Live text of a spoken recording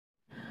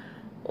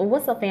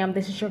What's up, fam?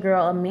 This is your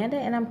girl Amanda,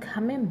 and I'm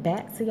coming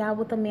back to y'all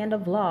with Amanda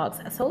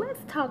Vlogs. So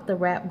let's talk the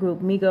rap group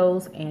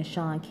Migos and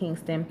Sean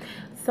Kingston.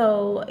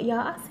 So y'all,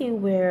 I see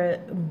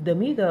where the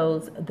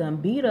Migos done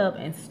beat up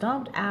and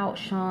stomped out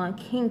Sean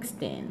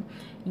Kingston.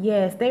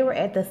 Yes, they were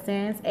at the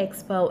Sands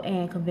Expo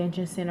and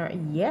Convention Center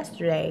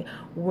yesterday,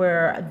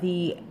 where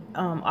the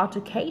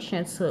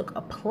altercation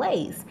took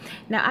place.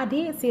 Now, I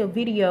did see a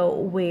video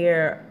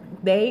where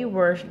they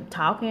were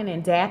talking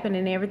and dapping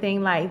and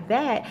everything like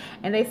that,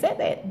 and they said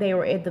that they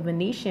were at the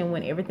Venetian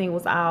when everything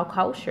was all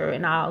kosher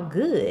and all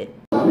good.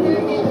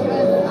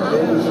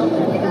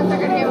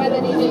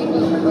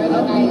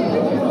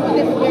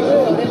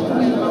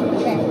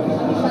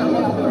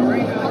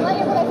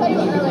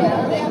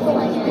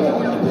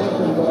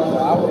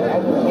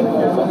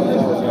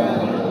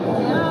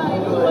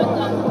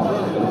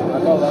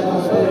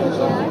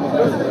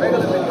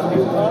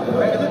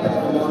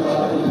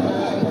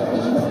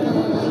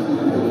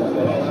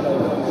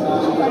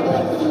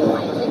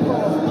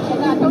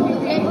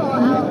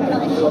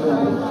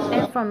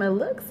 And from the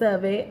looks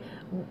of it,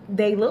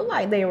 they looked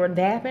like they were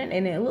dapping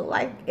and it looked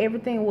like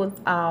everything was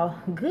all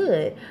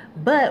good.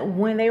 But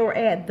when they were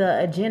at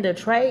the Agenda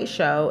trade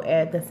show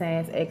at the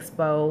Sands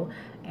Expo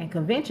and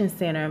Convention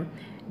Center,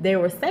 they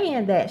were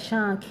saying that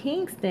Sean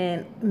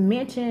Kingston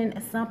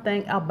mentioned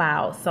something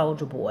about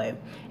Soulja Boy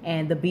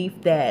and the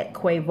beef that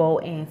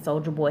Quavo and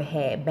Soulja Boy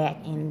had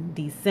back in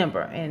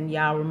December. And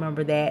y'all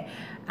remember that.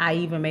 I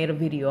even made a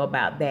video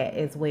about that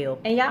as well.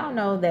 And y'all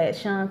know that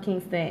Sean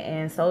Kingston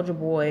and Soulja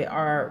Boy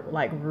are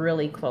like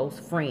really close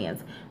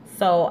friends.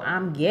 So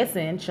I'm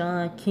guessing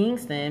Sean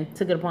Kingston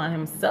took it upon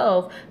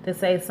himself to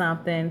say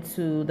something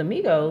to the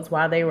Migos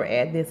while they were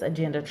at this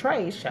Agenda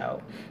trade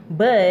show.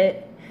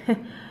 But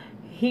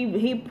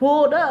he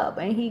pulled up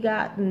and he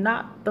got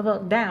knocked the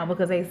fuck down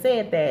because they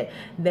said that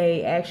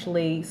they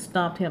actually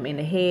stomped him in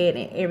the head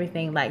and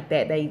everything like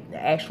that. They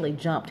actually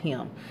jumped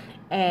him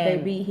and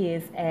they beat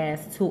his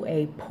ass to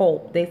a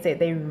pulp. They said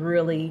they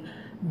really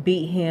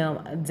beat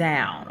him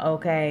down,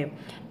 okay?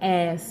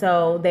 And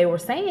so they were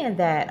saying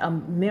that a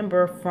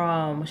member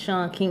from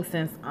Sean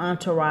Kingston's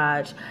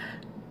entourage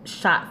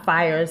shot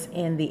fires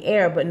in the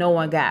air, but no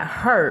one got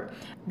hurt.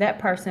 That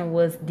person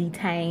was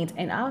detained,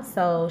 and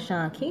also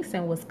Sean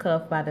Kingston was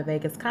cuffed by the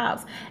Vegas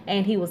cops,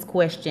 and he was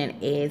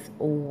questioned as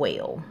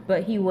well.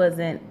 But he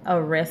wasn't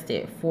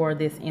arrested for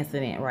this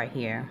incident right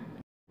here.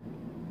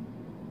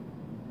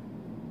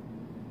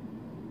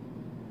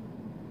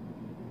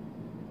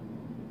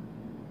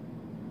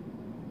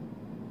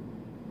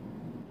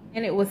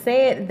 And it was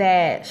said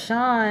that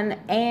Sean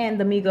and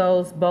the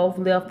Migos both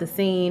left the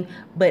scene,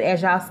 but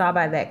as y'all saw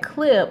by that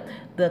clip,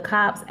 the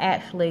cops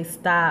actually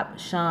stopped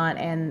Sean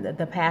and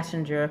the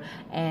passenger,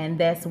 and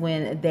that's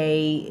when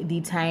they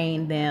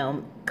detained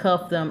them,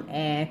 cuffed them,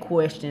 and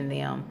questioned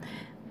them.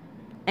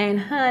 And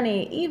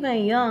honey,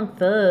 even Young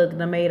Thug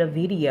made a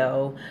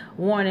video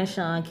warning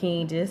Sean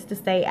King just to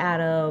stay out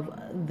of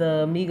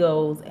the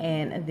Migos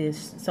and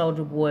this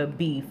Soulja Boy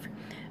beef,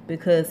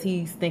 because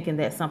he's thinking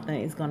that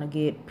something is going to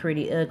get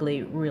pretty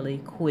ugly really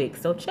quick.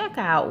 So check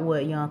out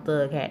what Young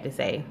Thug had to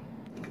say.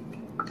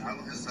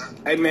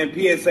 Hey man,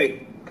 PSA.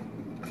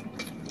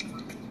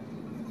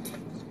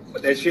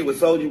 But that shit with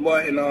Soulja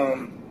Boy and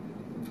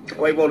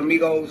Quavo the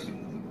Migos,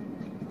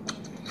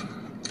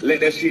 let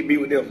that shit be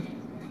with them.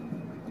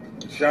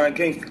 Sean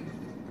Kingston,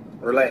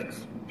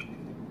 relax.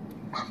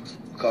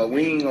 Cause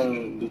we ain't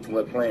gonna do too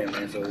much playing,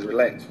 man, so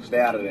relax. Stay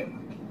out of that.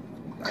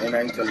 I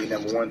ain't tell you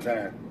number one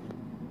time.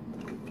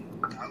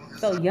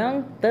 So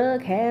Young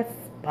Thug has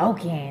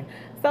spoken.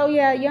 So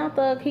yeah, Young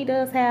Thug, he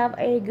does have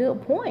a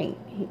good point.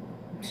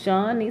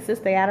 Sean needs to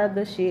stay out of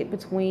the shit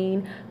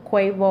between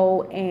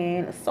Quavo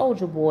and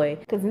Soulja Boy,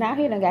 because now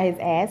he done got his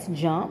ass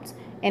jumped,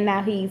 and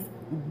now he's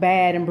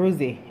bad and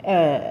bruisey.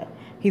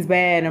 He's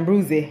bad and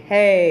bruisey.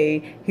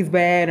 Hey, he's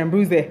bad and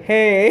bruisey.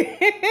 Hey.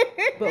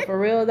 But for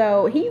real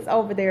though, he's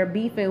over there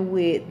beefing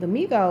with the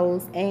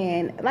Migos,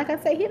 and like I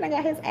said, he done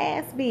got his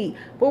ass beat.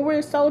 But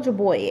where's Soulja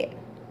Boy at?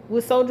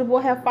 Would Soulja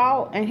Boy have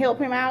fought and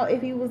helped him out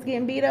if he was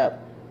getting beat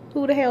up?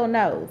 Who the hell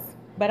knows?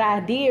 But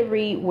I did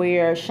read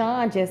where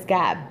Sean just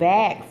got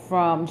back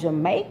from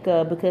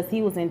Jamaica, because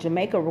he was in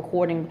Jamaica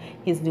recording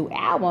his new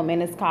album,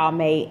 and it's called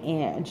Made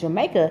in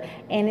Jamaica,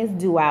 and it's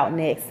due out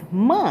next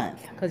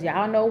month. Because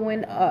y'all know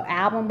when an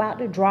album about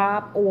to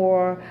drop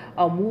or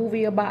a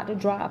movie about to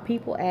drop,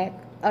 people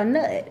act a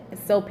nut,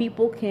 so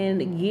people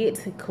can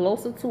get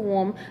closer to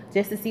them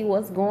just to see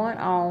what's going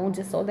on,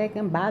 just so they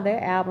can buy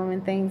their album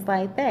and things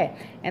like that.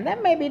 And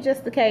that may be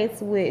just the case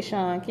with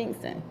Sean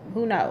Kingston,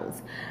 who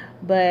knows?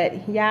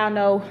 But y'all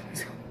know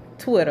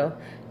Twitter.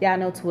 Y'all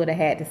know Twitter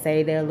had to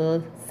say their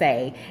little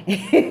say.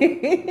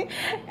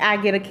 I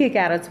get a kick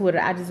out of Twitter.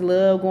 I just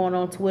love going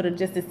on Twitter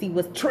just to see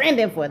what's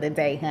trending for the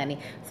day, honey.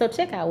 So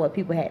check out what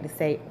people had to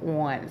say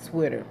on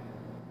Twitter.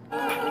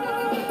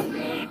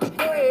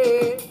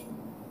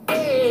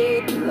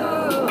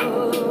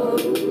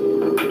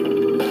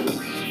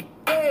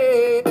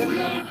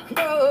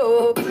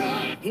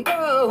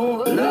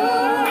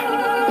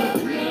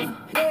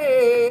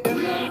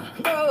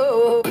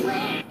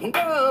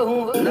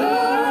 No,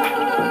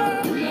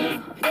 no,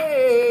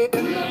 hey,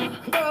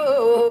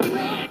 no,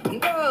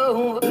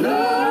 no,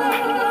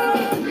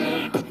 no,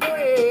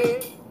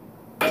 hey,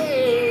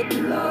 hey,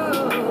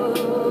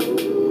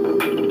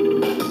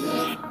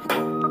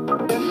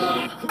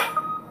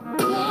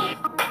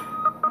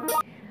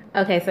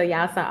 Okay, so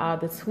y'all saw all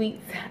the tweets.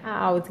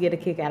 I always get a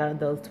kick out of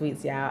those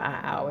tweets, y'all.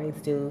 I always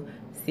do,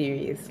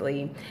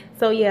 seriously.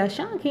 So yeah,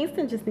 Sean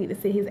Kingston just need to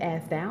sit his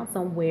ass down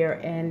somewhere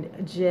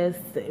and just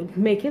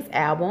make his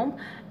album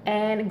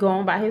and go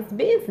on by his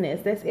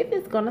business. That's if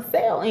it's gonna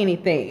sell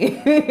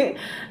anything.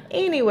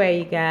 Anyway,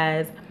 you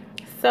guys.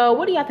 So,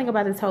 what do y'all think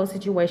about this whole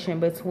situation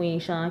between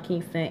Sean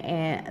Kingston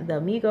and the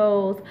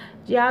Migos?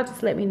 Y'all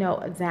just let me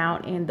know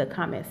down in the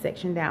comment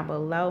section down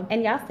below.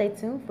 And y'all stay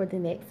tuned for the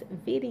next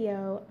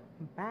video.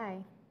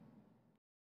 Bye.